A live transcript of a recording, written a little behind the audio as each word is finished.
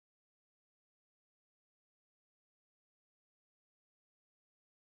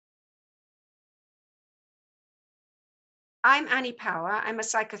I'm Annie Power. I'm a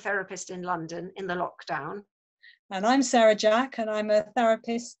psychotherapist in London in the lockdown. And I'm Sarah Jack, and I'm a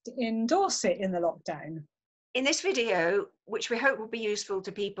therapist in Dorset in the lockdown. In this video, which we hope will be useful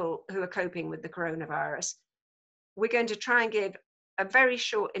to people who are coping with the coronavirus, we're going to try and give a very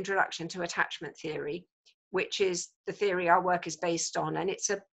short introduction to attachment theory, which is the theory our work is based on. And it's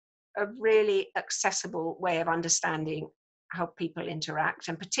a really accessible way of understanding how people interact,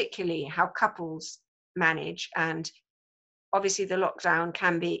 and particularly how couples manage. And obviously the lockdown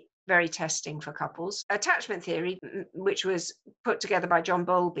can be very testing for couples. Attachment theory, which was put together by John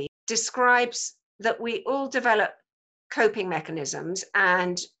Bowlby, describes that we all develop coping mechanisms.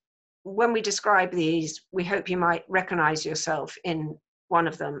 And when we describe these, we hope you might recognize yourself in one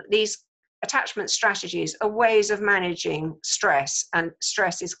of them. These attachment strategies are ways of managing stress, and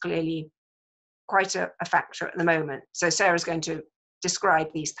stress is clearly quite a factor at the moment. So Sarah's going to describe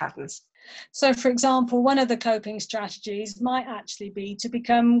these patterns. So, for example, one of the coping strategies might actually be to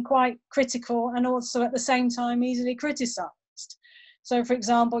become quite critical and also at the same time easily criticized. So, for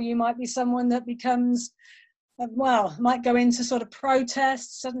example, you might be someone that becomes, might go into sort of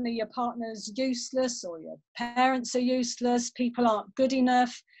protest. Suddenly your partner's useless or your parents are useless, people aren't good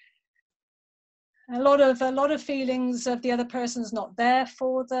enough. A lot of feelings of the other person's not there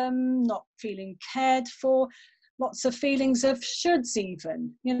for them, not feeling cared for. Lots of feelings of shoulds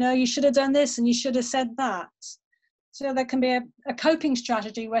even. You know, you should have done this and you should have said that. So there can be a coping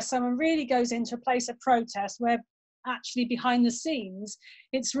strategy where someone really goes into a place of protest, where actually behind the scenes,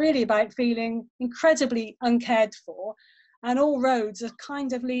 it's really about feeling incredibly uncared for. And all roads are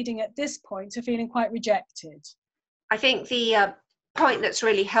kind of leading at this point to feeling quite rejected. I think the point that's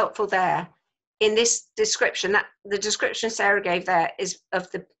really helpful there in this description, that the description Sarah gave there is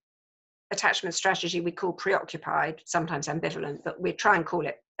of the attachment strategy we call preoccupied, sometimes ambivalent, but we try and call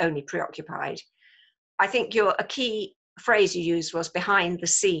it only preoccupied. I think a key phrase you used was behind the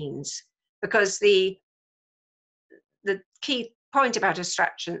scenes, because the key point about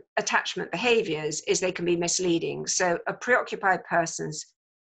attachment behaviors is they can be misleading. So a preoccupied person's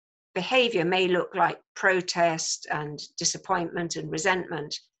behavior may look like protest and disappointment and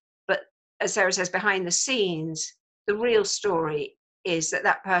resentment, but as Sarah says, behind the scenes, the real story is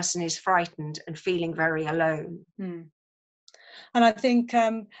that person is frightened and feeling very alone. And I think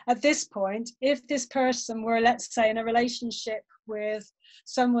at this point, if this person were, let's say, in a relationship with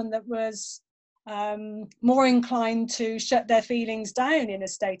someone that was more inclined to shut their feelings down in a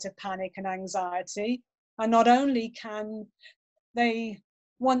state of panic and anxiety, and not only can they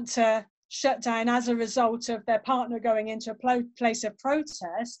want to shut down as a result of their partner going into a place of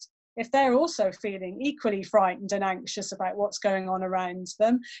protest, if they're also feeling equally frightened and anxious about what's going on around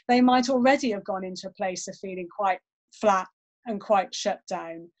them, they might already have gone into a place of feeling quite flat and quite shut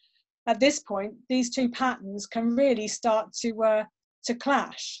down. At this point, these two patterns can really start to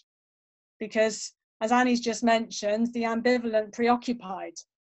clash, because, as Annie's just mentioned, the ambivalent, preoccupied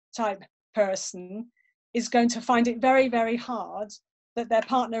type person is going to find it very, very hard that their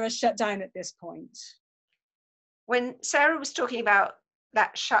partner has shut down at this point. When Sarah was talking about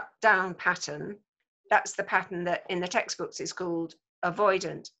that shut down pattern, that's the pattern that in the textbooks is called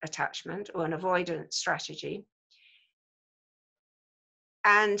avoidant attachment, or an avoidant strategy.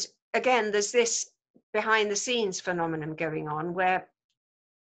 And again, there's this behind the scenes phenomenon going on where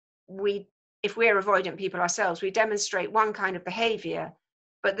if we're avoidant people ourselves, we demonstrate one kind of behavior,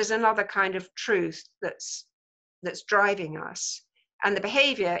 but there's another kind of truth that's driving us. And the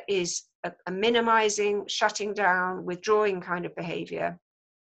behavior is a minimizing, shutting down, withdrawing kind of behavior,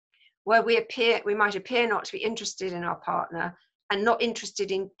 where we might appear not to be interested in our partner and not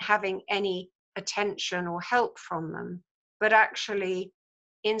interested in having any attention or help from them, but actually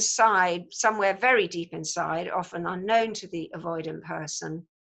inside, somewhere very deep inside, often unknown to the avoidant person,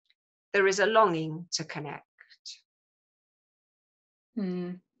 there is a longing to connect.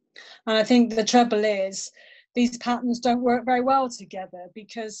 And I think the trouble is, these patterns don't work very well together,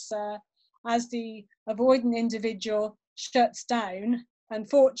 because as the avoidant individual shuts down,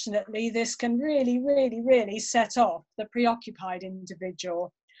 unfortunately, this can really, really, really set off the preoccupied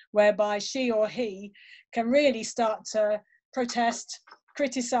individual, whereby she or he can really start to protest,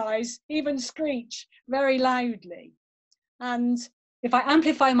 criticize, even screech very loudly. And if I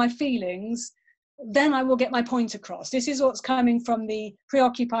amplify my feelings, then I will get my point across. This is what's coming from the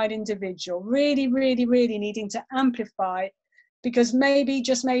preoccupied individual, really, really, really needing to amplify, because maybe,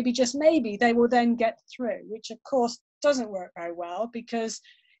 just maybe, they will then get through, which of course doesn't work very well, because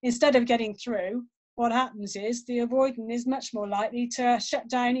instead of getting through, what happens is the avoidant is much more likely to shut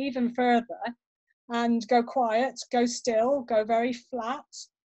down even further and go quiet, go still, go very flat,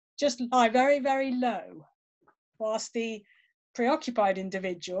 just lie very, very low. whilst the preoccupied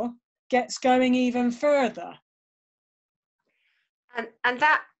individual gets going even further. And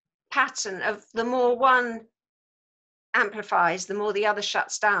that pattern of the more one amplifies, the more the other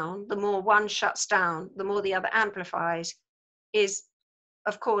shuts down, the more one shuts down, the more the other amplifies, is,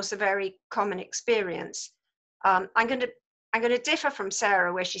 of course, a very common experience. I'm going to differ from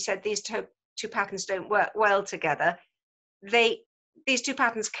Sarah, where she said these two patterns don't work well together. These two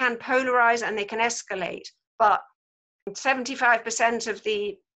patterns can polarize and they can escalate, but 75% of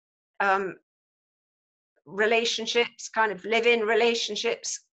the relationships, kind of live-in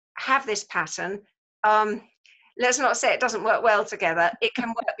relationships, have this pattern. Let's not say it doesn't work well together. It can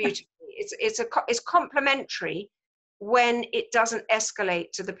work beautifully. It's complementary when it doesn't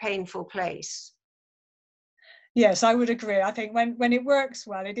escalate to the painful place. Yes, I would agree. I think when it works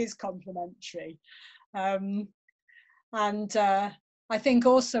well, it is complementary. And I think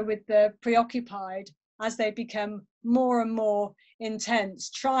also with the preoccupied, as they become more and more intense,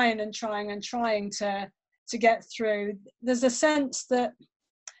 trying to get through, there's a sense that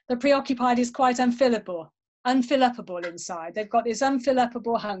the preoccupied is quite unfillable inside. They've got this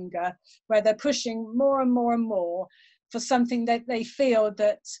unfillable hunger where they're pushing more and more and more for something that they feel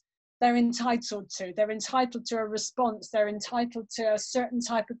that they're entitled to. They're entitled to a response. They're entitled to a certain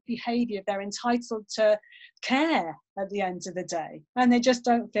type of behavior. They're entitled to care at the end of the day. And they just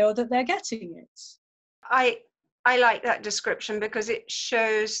don't feel that they're getting it. I like that description because it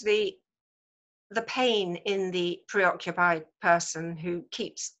shows the pain in the preoccupied person who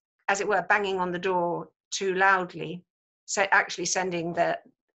keeps, as it were, banging on the door too loudly, so actually sending their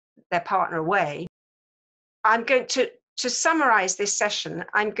partner away. I'm going to summarize this session.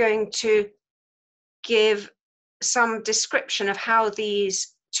 I'm going to give some description of how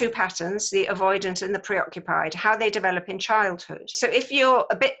these two patterns, the avoidant and the preoccupied, how they develop in childhood. So if you're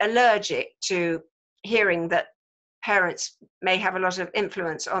a bit allergic to hearing that parents may have a lot of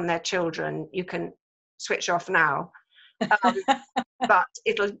influence on their children, you can switch off now. But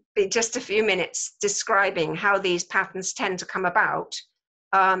it'll be just a few minutes describing how these patterns tend to come about,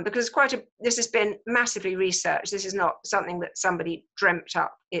 because this has been massively researched. This is not something that somebody dreamt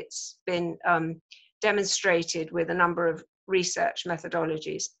up. It's been demonstrated with a number of research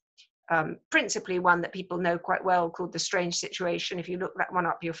methodologies, principally one that people know quite well called The Strange Situation. If you look that one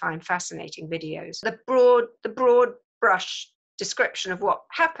up, you'll find fascinating videos. The broad brush description of what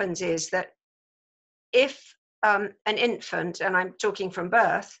happens is that if an infant, and I'm talking from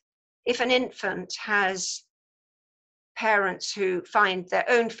birth, if an infant has parents who find their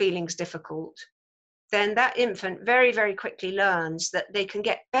own feelings difficult, then that infant very, very quickly learns that they can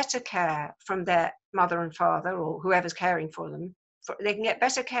get better care from their mother and father, or whoever's caring for them. They can get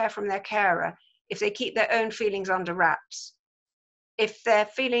better care from their carer if they keep their own feelings under wraps. If they're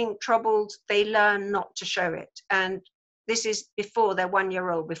feeling troubled, they learn not to show it. And this is before they're 1 year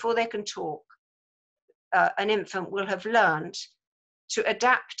old, before they can talk. An infant will have learned to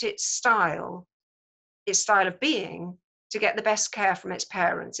adapt its style of being to get the best care from its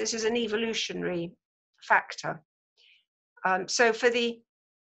parents. This is an evolutionary factor. So for the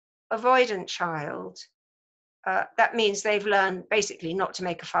avoidant child, that means they've learned basically not to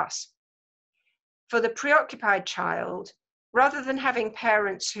make a fuss. For the preoccupied child, rather than having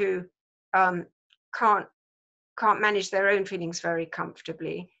parents who can't manage their own feelings very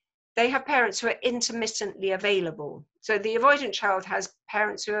comfortably, they have parents who are intermittently available. So the avoidant child has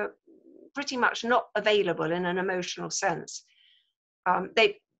parents who are pretty much not available in an emotional sense.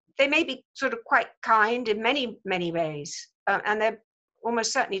 They may be sort of quite kind in many, many ways, and they're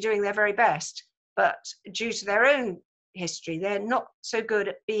almost certainly doing their very best. But due to their own history, they're not so good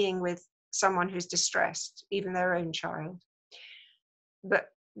at being with someone who's distressed, even their own child. But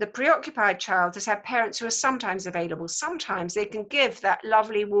the preoccupied child has had parents who are sometimes available. Sometimes they can give that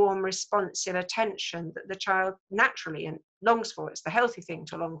lovely, warm, responsive attention that the child naturally longs for. It's the healthy thing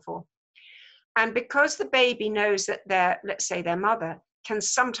to long for. And because the baby knows that let's say their mother can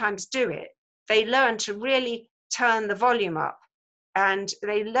sometimes do it, they learn to really turn the volume up, and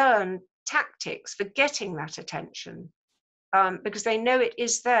they learn tactics for getting that attention, because they know it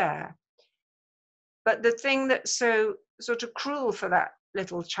is there. But the thing that's so sort of cruel for that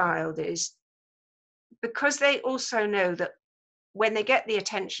little child is because they also know that when they get the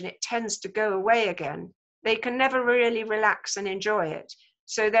attention, it tends to go away again. They can never really relax and enjoy it.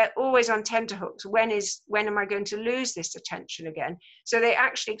 So they're always on tenterhooks. When am I going to lose this attention again? So they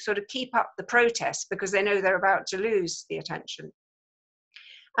actually sort of keep up the protest because they know they're about to lose the attention.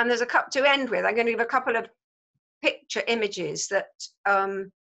 And there's to end with, I'm going to give a couple of picture images that,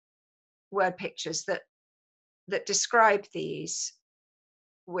 word pictures that describe these.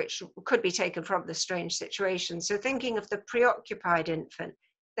 which could be taken from the strange situation. So thinking of the preoccupied infant,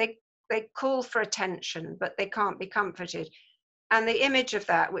 they call for attention, but they can't be comforted. And the image of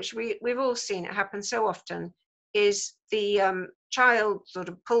that, which we've all seen, it happen so often, is the child sort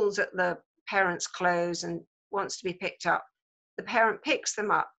of pulls at the parent's clothes and wants to be picked up. The parent picks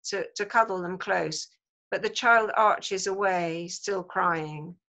them up to cuddle them close, but the child arches away, still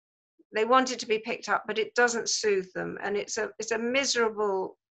crying. They wanted to be picked up, but it doesn't soothe them. And it's a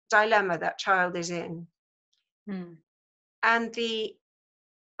miserable dilemma that child is in. And the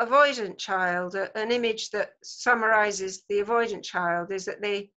avoidant child, an image that summarizes the avoidant child, is that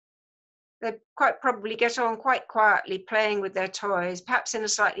they quite probably get on quite quietly playing with their toys, perhaps in a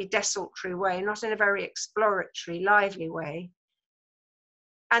slightly desultory way, not in a very exploratory, lively way.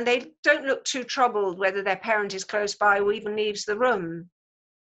 And they don't look too troubled whether their parent is close by or even leaves the room.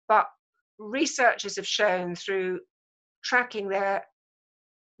 But researchers have shown through tracking their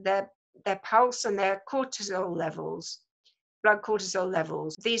pulse and their cortisol levels, blood cortisol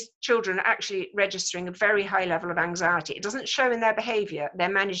levels, these children are actually registering a very high level of anxiety. It doesn't show in their behavior. They're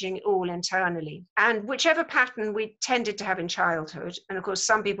managing it all internally. And whichever pattern we tended to have in childhood, and of course,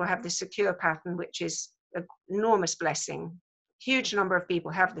 some people have the secure pattern, which is an enormous blessing. Huge number of people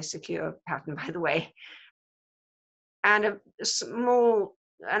have the secure pattern, by the way. And a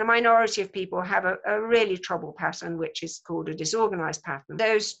minority of people have a really troubled pattern, which is called a disorganized pattern.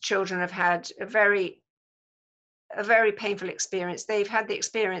 Those children have had a very painful experience. They've had the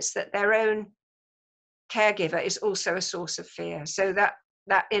experience that their own caregiver is also a source of fear. So that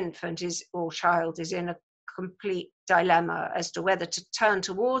infant or child is in a complete dilemma as to whether to turn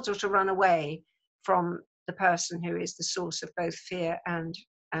towards or to run away from the person who is the source of both fear and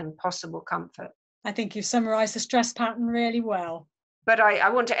possible comfort. I think you've summarized the stress pattern really well. But I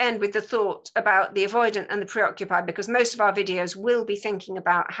want to end with the thought about the avoidant and the preoccupied, because most of our videos will be thinking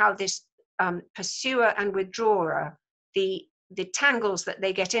about how this pursuer and withdrawer, the tangles that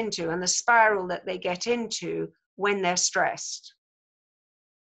they get into and the spiral that they get into when they're stressed.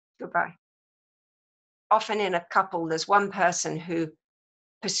 Goodbye. Often in a couple, there's one person who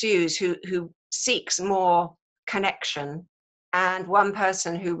pursues, who seeks more connection, and one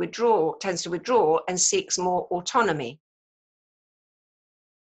person who tends to withdraw and seeks more autonomy.